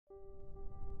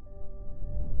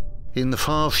In the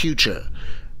far future,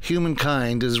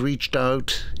 humankind has reached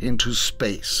out into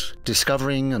space,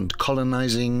 discovering and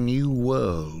colonizing new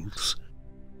worlds.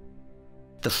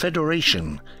 The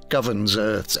Federation governs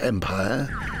Earth's empire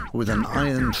with an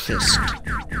iron fist.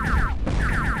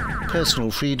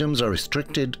 Personal freedoms are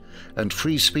restricted and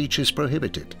free speech is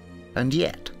prohibited. And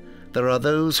yet, there are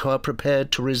those who are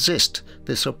prepared to resist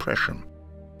this oppression.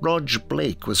 Roj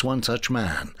Blake was one such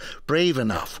man, brave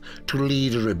enough to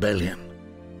lead a rebellion.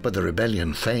 But the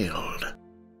rebellion failed.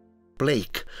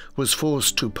 Blake was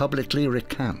forced to publicly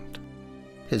recant.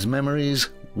 His memories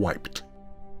wiped.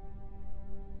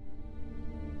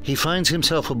 He finds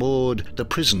himself aboard the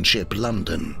prison ship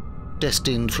London,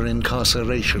 destined for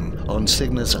incarceration on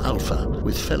Cygnus Alpha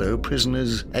with fellow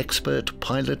prisoners expert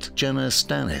pilot Jenna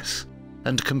Stannis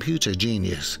and computer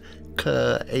genius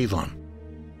Kerr Avon.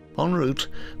 En route,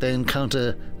 they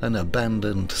encounter an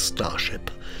abandoned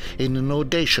starship. In an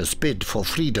audacious bid for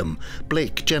freedom,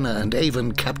 Blake, Jenna, and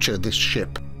Avon capture this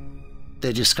ship.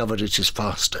 They discover it is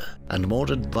faster and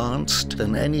more advanced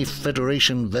than any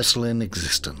Federation vessel in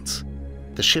existence.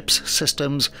 The ship's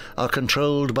systems are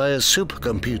controlled by a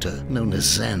supercomputer known as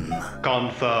Zen.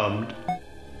 Confirmed.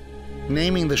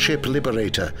 Naming the ship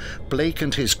Liberator, Blake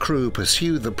and his crew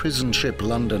pursue the prison ship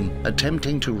London,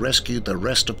 attempting to rescue the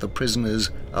rest of the prisoners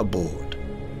aboard.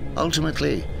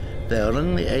 Ultimately, they are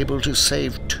only able to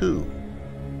save two: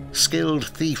 skilled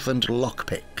thief and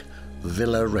lockpick,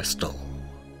 Villa Restal.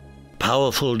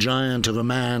 Powerful giant of a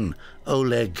man,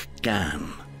 Oleg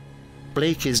Gan.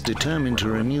 Blake is determined to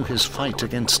renew his fight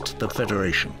against the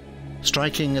Federation,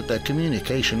 striking at their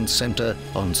communications center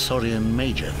on Saurian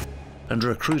Major and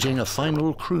recruiting a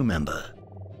final crew member,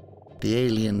 the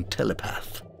alien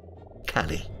telepath,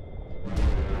 Callie.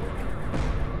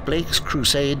 Blake's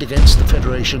crusade against the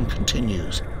Federation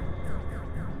continues.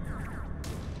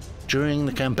 During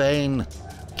the campaign,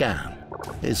 Gan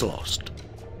is lost.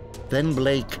 Then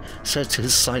Blake sets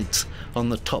his sights on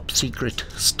the top-secret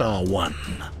Star One,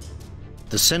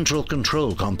 the central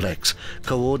control complex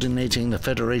coordinating the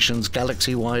Federation's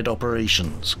galaxy-wide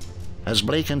operations. As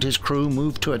Blake and his crew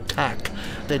move to attack,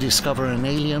 they discover an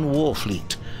alien war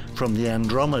fleet from the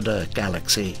Andromeda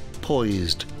galaxy,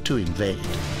 poised to invade.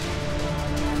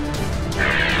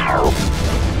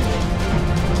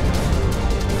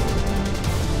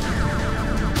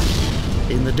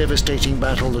 In the devastating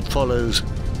battle that follows,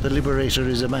 the Liberator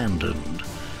is abandoned,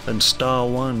 and Star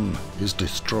One is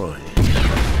destroyed.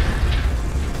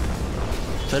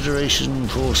 Federation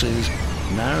forces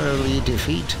narrowly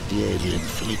defeat the alien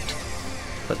fleet,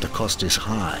 but the cost is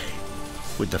high,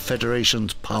 with the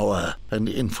Federation's power and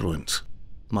influence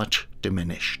much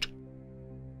diminished.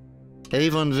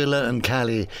 Avon, Villa, and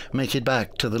Callie make it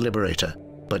back to the Liberator,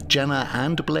 but Jenna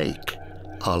and Blake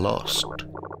are lost.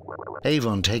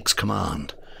 Avon takes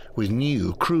command, with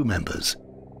new crew members,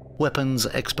 weapons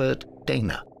expert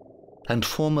Dana, and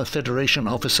former Federation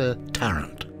officer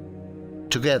Tarrant.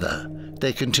 Together,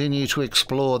 they continue to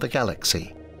explore the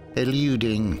galaxy,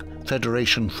 eluding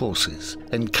Federation forces,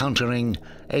 encountering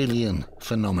alien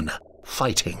phenomena,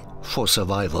 fighting for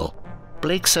survival.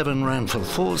 Blake 7 ran for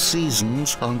 4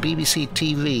 seasons on BBC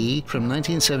TV from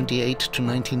 1978 to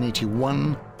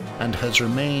 1981 and has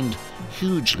remained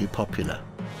hugely popular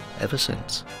ever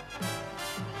since.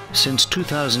 Since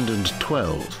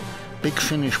 2012, Big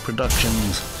Finish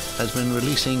Productions has been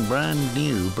releasing brand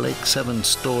new Blake 7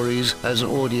 stories as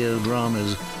audio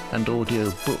dramas and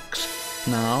audio books.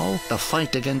 Now, the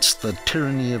fight against the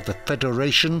tyranny of the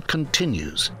Federation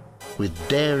continues, with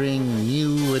daring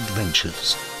new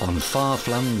adventures on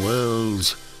far-flung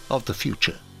worlds of the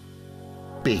future.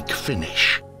 Big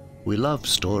Finish. We love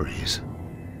stories.